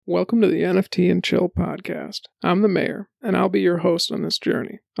Welcome to the NFT and Chill podcast. I'm the mayor, and I'll be your host on this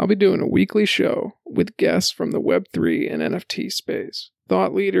journey. I'll be doing a weekly show with guests from the Web3 and NFT space,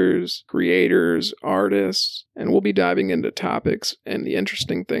 thought leaders, creators, artists, and we'll be diving into topics and the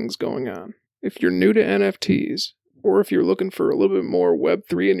interesting things going on. If you're new to NFTs, or if you're looking for a little bit more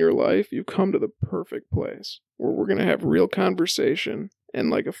Web3 in your life, you've come to the perfect place, where we're going to have real conversation and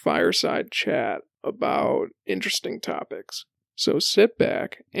like a fireside chat about interesting topics. So sit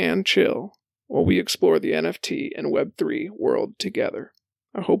back and chill while we explore the NFT and Web3 world together.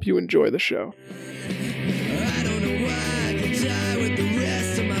 I hope you enjoy the show. I don't know why I could die with the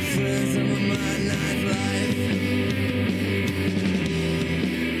rest of my friends on my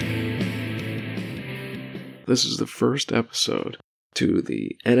nightlife. This is the first episode to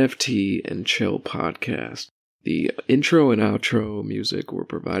the NFT and Chill podcast. The intro and outro music were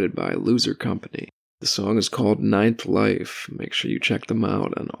provided by Loser Company. The song is called Ninth Life. Make sure you check them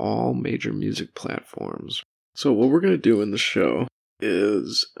out on all major music platforms. So what we're going to do in the show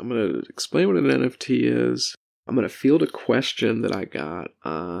is I'm going to explain what an NFT is. I'm going to field a question that I got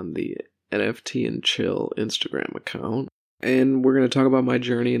on the NFT and Chill Instagram account. And we're going to talk about my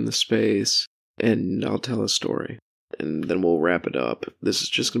journey in the space, and I'll tell a story. And then we'll wrap it up. This is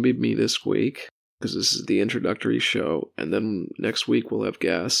just going to be me this week, because this is the introductory show, and then next week we'll have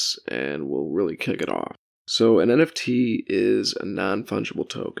guests, and we'll really kick it off. So an NFT is a non-fungible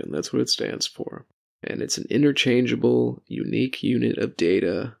token. That's what it stands for. And it's an interchangeable, unique unit of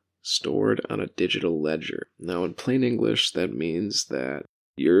data stored on a digital ledger. Now, in plain English, that means that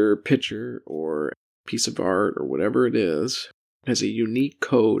your picture or piece of art or whatever it is has a unique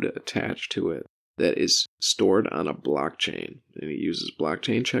code attached to it that is stored on a blockchain. And it uses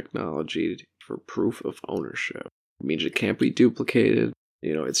blockchain technology for proof of ownership. It means it can't be duplicated.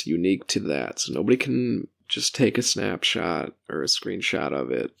 It's unique to that. So nobody can just take a snapshot or a screenshot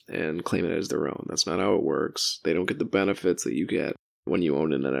of it and claim it as their own. That's not how it works. They don't get the benefits that you get when you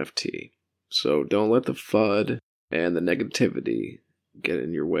own an NFT. So don't let the FUD and the negativity get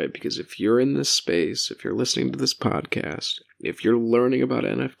in your way, because if you're in this space, if you're listening to this podcast, if you're learning about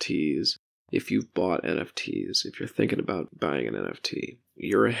NFTs, if you've bought NFTs, if you're thinking about buying an NFT,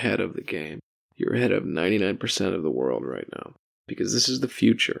 you're ahead of the game. You're ahead of 99% of the world right now, because this is the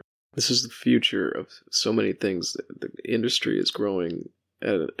future. This is the future of so many things. The industry is growing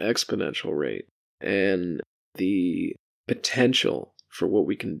at an exponential rate, and the potential for what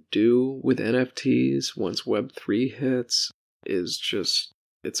we can do with NFTs once Web3 hits is just,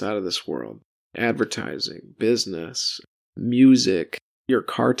 it's out of this world. Advertising, business, music, your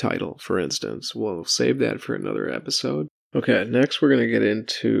car title, for instance. We'll save that for another episode. Okay, next we're going to get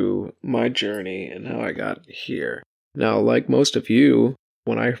into my journey and how I got here. Now, like most of you,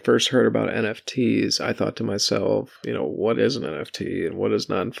 when I first heard about NFTs, I thought to myself, what is an NFT and what does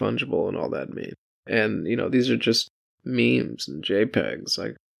non-fungible and all that mean? And, these are just memes and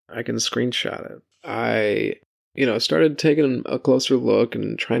JPEGs. I can screenshot it. I, started taking a closer look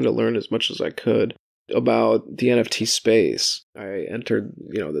and trying to learn as much as I could about the NFT space. I entered,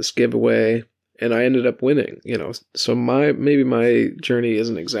 this giveaway, and I ended up winning, So maybe my journey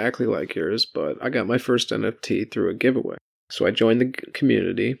isn't exactly like yours, but I got my first NFT through a giveaway. So I joined the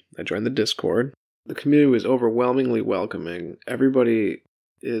community. I joined the Discord. The community was overwhelmingly welcoming. Everybody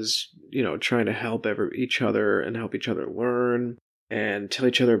is, trying to help each other and help each other learn and tell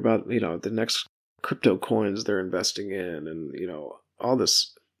each other about, the next crypto coins they're investing in and, all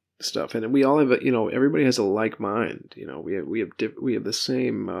this stuff. And we all have, everybody has a like mind. We have the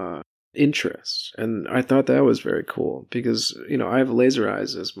same interests. And I thought that was very cool because, I have laser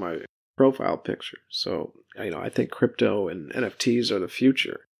eyes as my profile picture. So, I think crypto and NFTs are the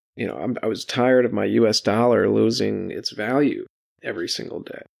future. I was tired of my US dollar losing its value every single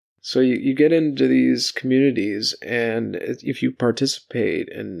day. So you get into these communities, and if you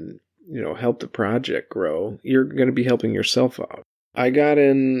participate and, help the project grow, you're going to be helping yourself out. I got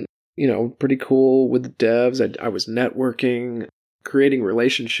in, pretty cool with the devs. I was networking, creating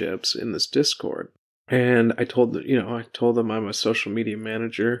relationships in this Discord. And I told them I'm a social media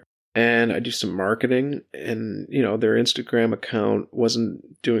manager and I do some marketing, and, their Instagram account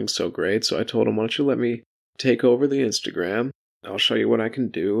wasn't doing so great. So I told them, why don't you let me take over the Instagram? I'll show you what I can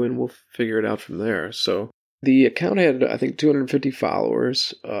do and we'll figure it out from there. So the account had, I think, 250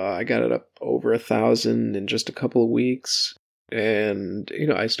 followers. I got it up over 1,000 in just a couple of weeks. And,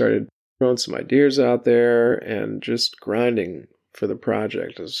 I started throwing some ideas out there and just grinding for the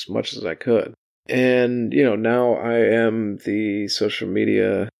project as much as I could. And, now I am the social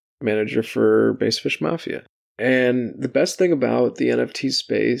media manager for Basefish Mafia. And the best thing about the NFT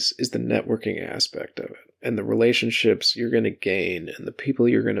space is the networking aspect of it. and the relationships you're going to gain and the people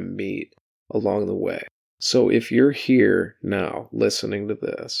you're going to meet along the way. So if you're here now listening to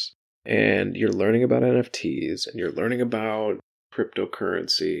this and you're learning about NFTs and you're learning about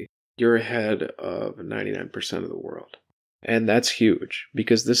cryptocurrency, you're ahead of 99% of the world. And that's huge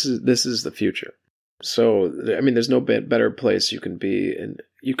because this is the future. So, I mean, there's no better place you can be, and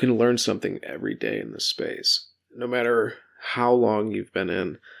you can learn something every day in this space. No matter how long you've been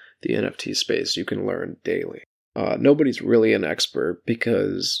in the NFT space, you can learn daily. Nobody's really an expert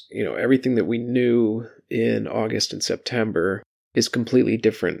because, everything that we knew in August and September is completely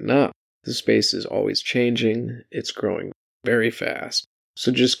different now. The space is always changing. It's growing very fast.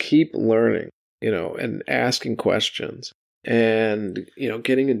 So just keep learning, and asking questions. And,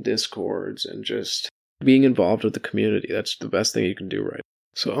 getting in Discords and just being involved with the community. That's the best thing you can do right now.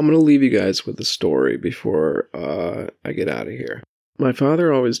 So I'm going to leave you guys with a story before I get out of here. My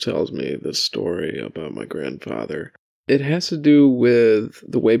father always tells me this story about my grandfather. It has to do with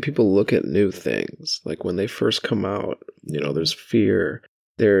the way people look at new things. Like when they first come out, there's fear,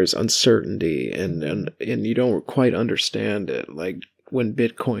 there's uncertainty, and you don't quite understand it. Like when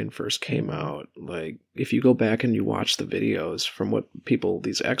Bitcoin first came out, like if you go back and you watch the videos from what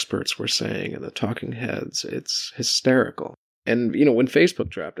these experts were saying and the talking heads, it's hysterical. And, when Facebook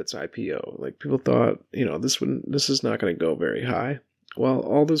dropped its IPO, like people thought, this is not going to go very high. Well,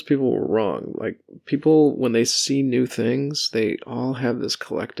 all those people were wrong. Like people, when they see new things, they all have this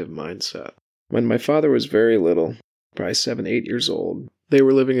collective mindset. When my father was very little, probably 7, 8 years old, they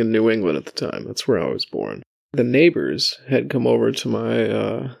were living in New England at the time. That's where I was born. The neighbors had come over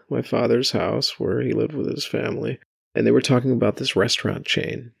to my father's house where he lived with his family, and they were talking about this restaurant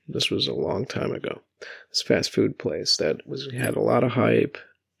chain. This was a long time ago. This fast food place that had a lot of hype,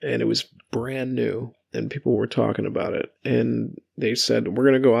 and it was brand new, and people were talking about it. And they said, we're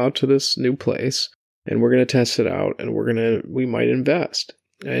going to go out to this new place, and we're going to test it out, and we might invest,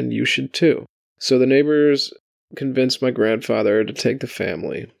 and you should too. So the neighbors convinced my grandfather to take the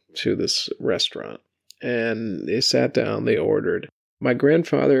family to this restaurant. And they sat down, they ordered. My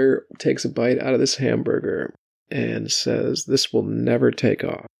grandfather takes a bite out of this hamburger and says, this will never take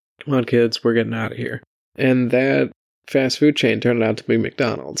off. Come on, kids, we're getting out of here. And that fast food chain turned out to be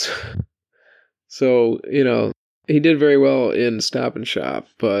McDonald's. So, he did very well in Stop and Shop,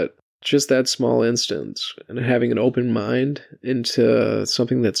 but just that small instance and having an open mind into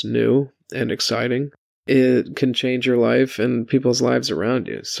something that's new and exciting, it can change your life and people's lives around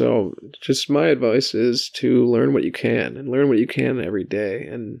you. So just my advice is to learn what you can and learn what you can every day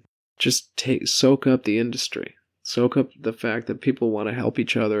and just soak up the industry. Soak up the fact that people want to help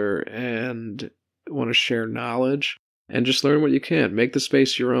each other and want to share knowledge, and just learn what you can. Make the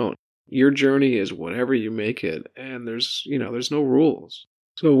space your own. Your journey is whatever you make it, and there's no rules.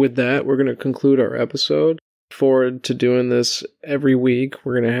 So with that, we're going to conclude our episode. Forward to doing this every week.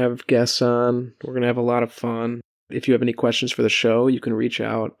 We're going to have guests on. We're going to have a lot of fun. If you have any questions for the show, you can reach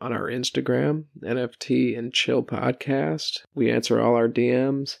out on our Instagram, NFT and Chill Podcast. We answer all our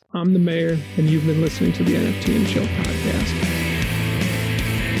DMs. I'm the mayor, and you've been listening to the NFT and Chill Podcast.